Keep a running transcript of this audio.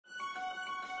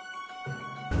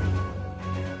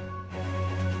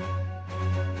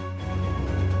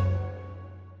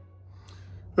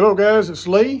Hello guys, it's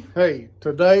Lee. Hey,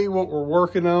 today what we're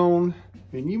working on,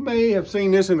 and you may have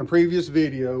seen this in a previous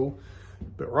video,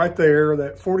 but right there,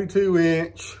 that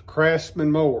 42-inch Craftsman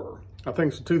mower. I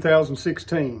think it's a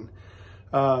 2016.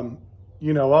 I'll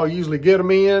usually get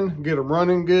them get them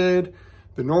running good.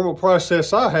 The normal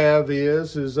process I have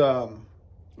is and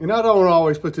I don't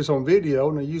always put this on video,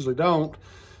 and I usually don't,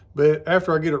 but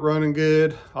after I get it running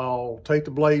good, I'll take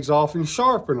the blades off and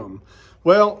sharpen them.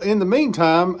 Well, in the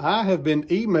meantime, I have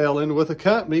been emailing with a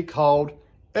company called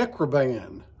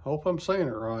Ecreban. Hope I'm saying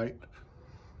it right.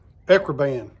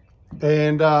 Ecreban.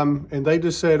 And they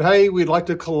just said, hey, we'd like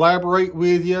to collaborate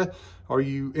with you. Are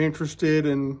you interested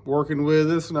in working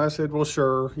with us? And I said, well,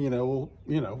 sure.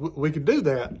 We could do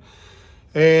that.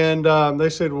 And they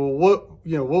said, well, what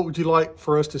would you like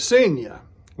for us to send you?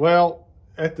 Well,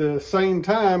 at the same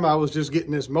time, I was just getting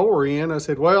this mower in. I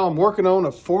said, well, I'm working on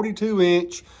a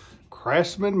 42-inch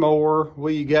Craftsman mower.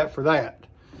 What you got for that?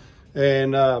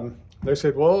 And they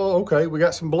said, well, okay, we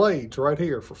got some blades right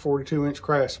here for 42-inch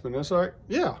Craftsman. I said, like,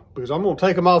 yeah, because I'm going to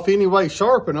take them off anyway,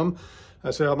 sharpen them. I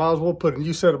said, I might as well put a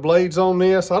new set of blades on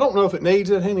this. I don't know if it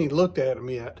needs it. I haven't even looked at them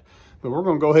yet, but we're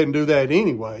going to go ahead and do that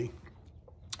anyway.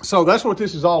 So that's what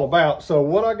this is all about. So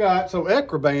what I got, so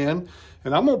Ecreban,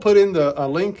 and I'm going to put in a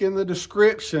link in the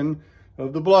description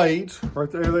of the blades.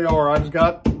 Right there they are. I just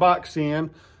got the box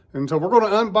in. And so we're going to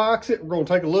unbox it. We're going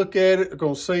to take a look at it. We're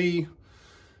going to see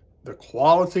the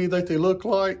quality that they look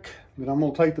like. Then I'm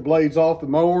going to take the blades off the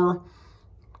mower,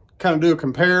 kind of do a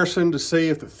comparison to see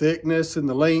if the thickness and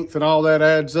the length and all that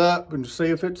adds up, and to see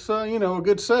if it's, a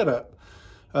good setup.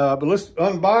 But let's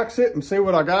unbox it and see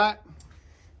what I got.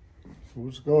 So we'll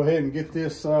just go ahead and get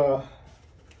this opened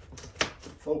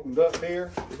up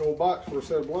here. Big old box for a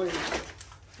set of blades.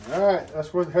 All right,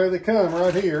 that's where they come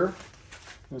right here.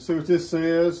 Let's see what this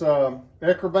says.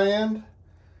 Ecreban.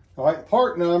 All right,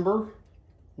 part number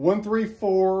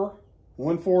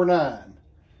 134149.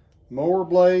 Mower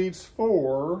blades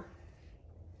for.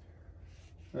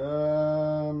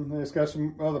 It's got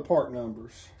some other part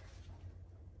numbers.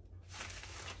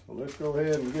 So let's go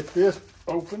ahead and get this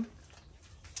open.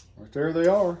 Right there they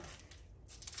are.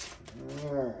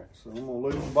 All right, so I'm gonna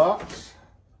lose the box.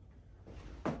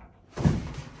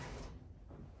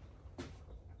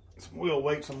 Some wheel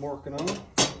weights I'm working on.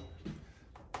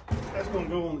 That's gonna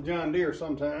go on the John Deere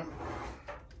sometime.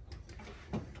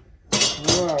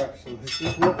 All right, so this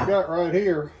is what we got right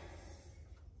here.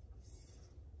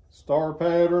 Star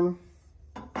pattern.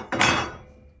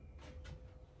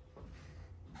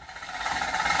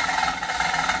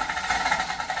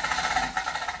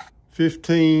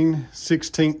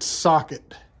 (15/16)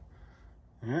 socket.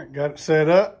 All right, got it set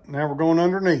up. Now we're going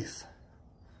underneath.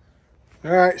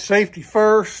 All right, safety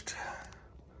first.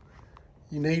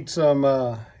 You need some,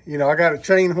 I got a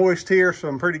chain hoist here, so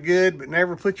I'm pretty good, but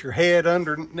never put your head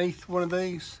underneath one of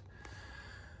these.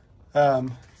 A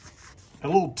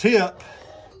little tip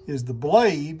is the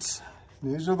blades.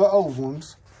 These are the old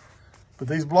ones, but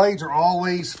these blades are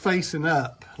always facing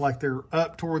up, like they're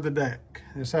up toward the deck.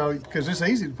 That's how, because it's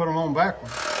easy to put them on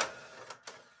backwards.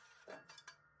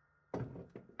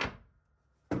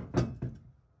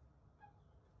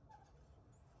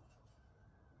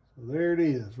 There it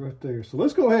is right there. So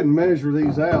let's go ahead and measure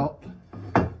these out.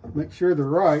 Make sure they're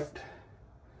right.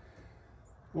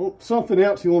 Well, something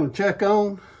else you want to check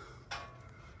on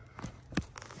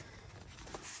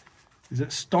is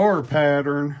that star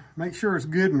pattern. Make sure it's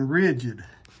good and rigid.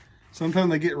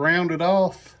 Sometimes they get rounded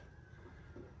off.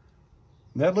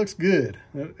 That looks good.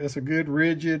 That's a good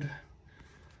rigid.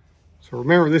 So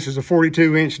remember, this is a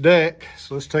 42-inch deck.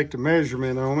 So let's take the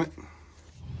measurement on it.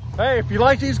 Hey, if you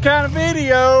like these kind of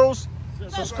videos,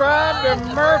 subscribe to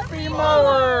Murphy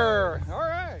Mower. All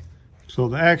right. So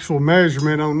the actual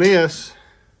measurement on this,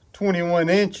 21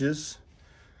 inches.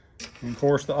 And of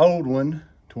course, the old one,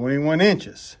 21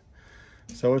 inches.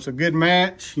 So it's a good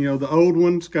match. The old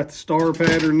one's got the star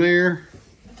pattern there.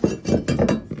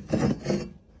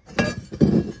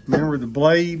 Remember, the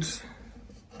blades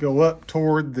go up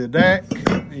toward the deck.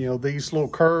 These little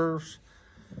curves.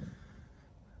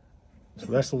 So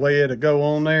that's the way it'll go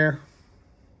on there.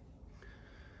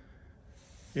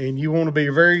 And you want to be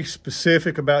very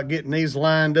specific about getting these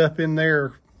lined up in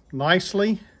there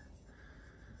nicely,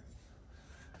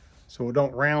 so it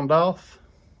don't round off.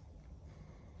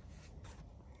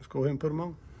 Let's go ahead and put them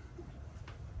on.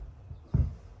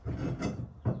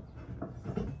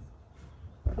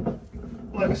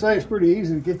 Like I say, it's pretty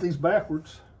easy to get these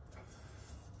backwards.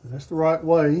 That's the right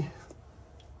way.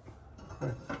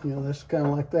 That's kind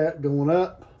of like that going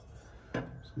up. So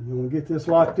you want to get this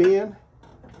locked in.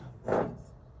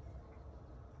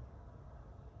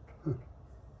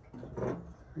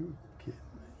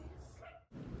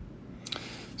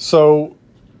 So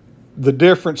the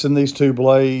difference in these two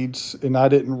blades, and I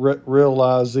didn't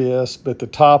realize this, but the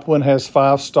top one has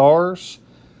 5 stars.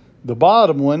 The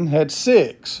bottom one had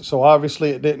 6. So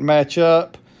obviously it didn't match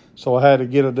up. So I had to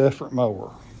get a different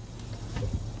mower.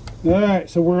 All right,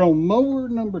 so we're on mower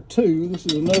number 2. This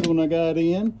is another one I got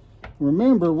in.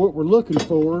 Remember, what we're looking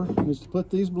for is to put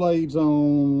these blades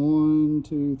on 1,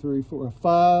 2, 3, 4, a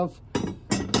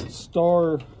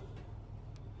 5-star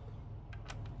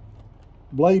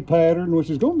blade pattern, which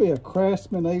is going to be a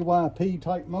Craftsman AYP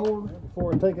type mower.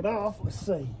 Before I take it off, let's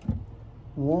see.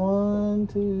 1,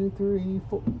 2, 3,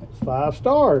 4. That's 5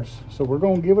 stars. So we're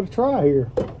going to give it a try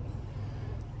here.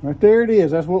 Right there it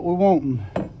is. That's what we're wanting.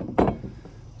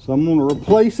 So I'm going to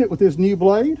replace it with this new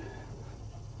blade.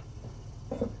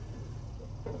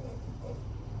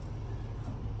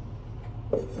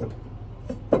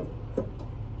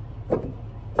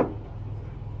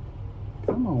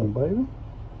 Come on, baby.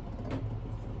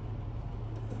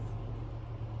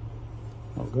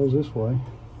 Oh, it goes this way.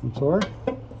 I'm sorry.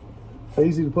 It's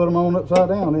easy to put them on upside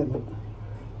down, isn't it?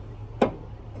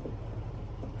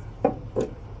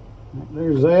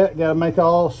 There's that. Got to make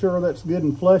all sure that's good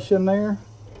and flush in there.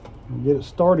 And get it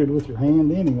started with your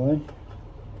hand anyway.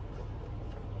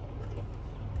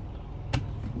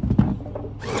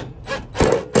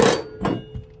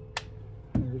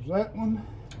 There's that one.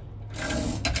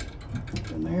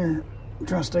 In there. I'm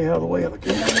trying to stay out of the way of the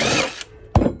camera.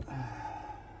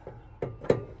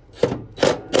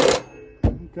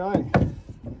 Okay.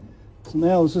 So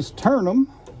now let's just turn them.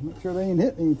 Make sure they ain't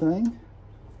hitting anything.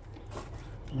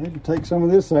 Maybe take some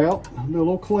of this out. Do a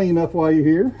little cleanup while you're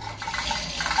here.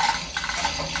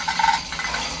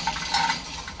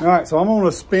 All right, so I'm gonna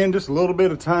spend just a little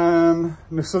bit of time.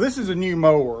 So this is a new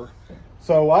mower.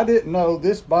 So I didn't know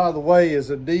this, by the way, is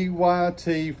a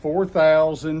DYT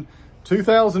 4000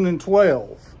 2012.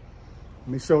 Let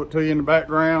me show it to you in the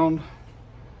background.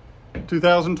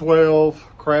 2012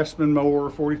 Craftsman mower,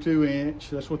 42 inch.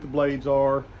 That's what the blades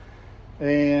are.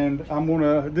 And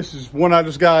this is one I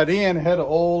just got in, had an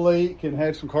oil leak and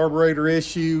had some carburetor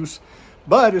issues.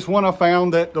 But it's one I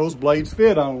found that those blades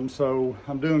fit on. So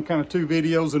I'm doing kind of 2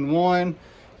 videos in one.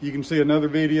 You can see another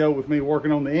video with me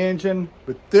working on the engine,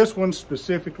 but this one's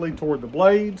specifically toward the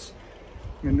blades.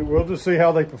 And we'll just see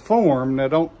how they perform. Now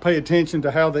don't pay attention to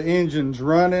how the engine's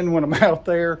running when I'm out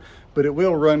there, but it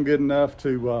will run good enough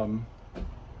to,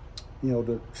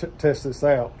 to test this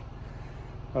out.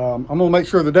 I'm gonna make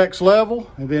sure the deck's level,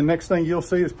 and then next thing you'll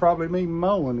see is probably me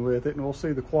mowing with it, and we'll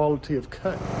see the quality of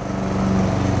cut.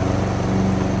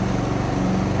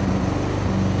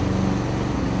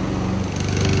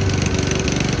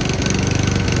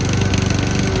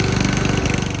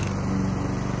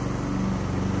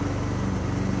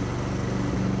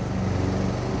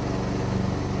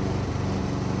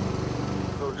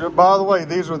 By the way,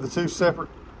 these are the 2 separate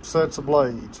sets of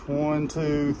blades. 1,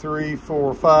 2, 3,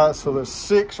 4, 5. So there's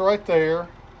 6 right there.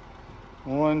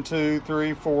 1, 2,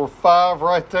 3, 4, 5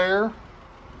 right there.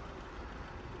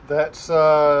 That's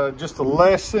just a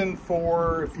lesson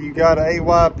for if you got an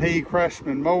AYP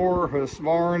Craftsman mower,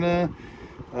 Husqvarna.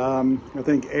 I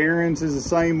think Aaron's is the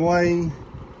same way.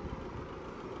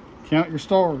 Count your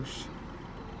stars.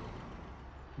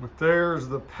 But there's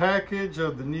the package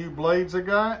of the new blades I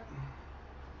got.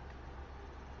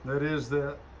 That is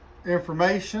the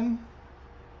information.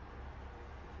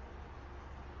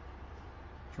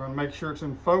 Trying to make sure it's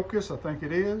in focus. I think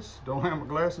it is. Don't have my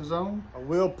glasses on. I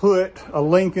will put a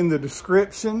link in the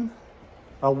description.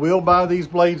 I will buy these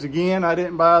blades again. I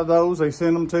didn't buy those. They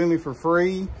sent them to me for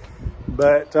free.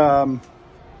 But, I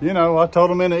told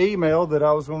them in an email that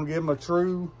I was going to give them a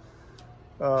true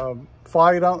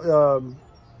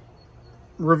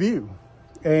review.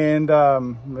 And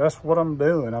that's what I'm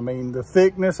doing. I mean,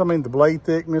 the blade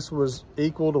thickness was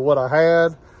equal to what I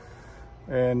had,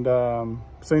 and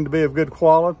seemed to be of good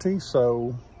quality.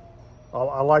 So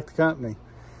I like the company.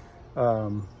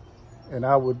 And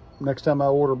I would, next time I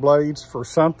order blades for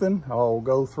something, I'll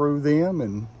go through them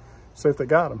and see if they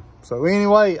got them. So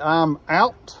anyway, I'm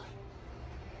out.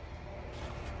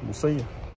 We'll see you.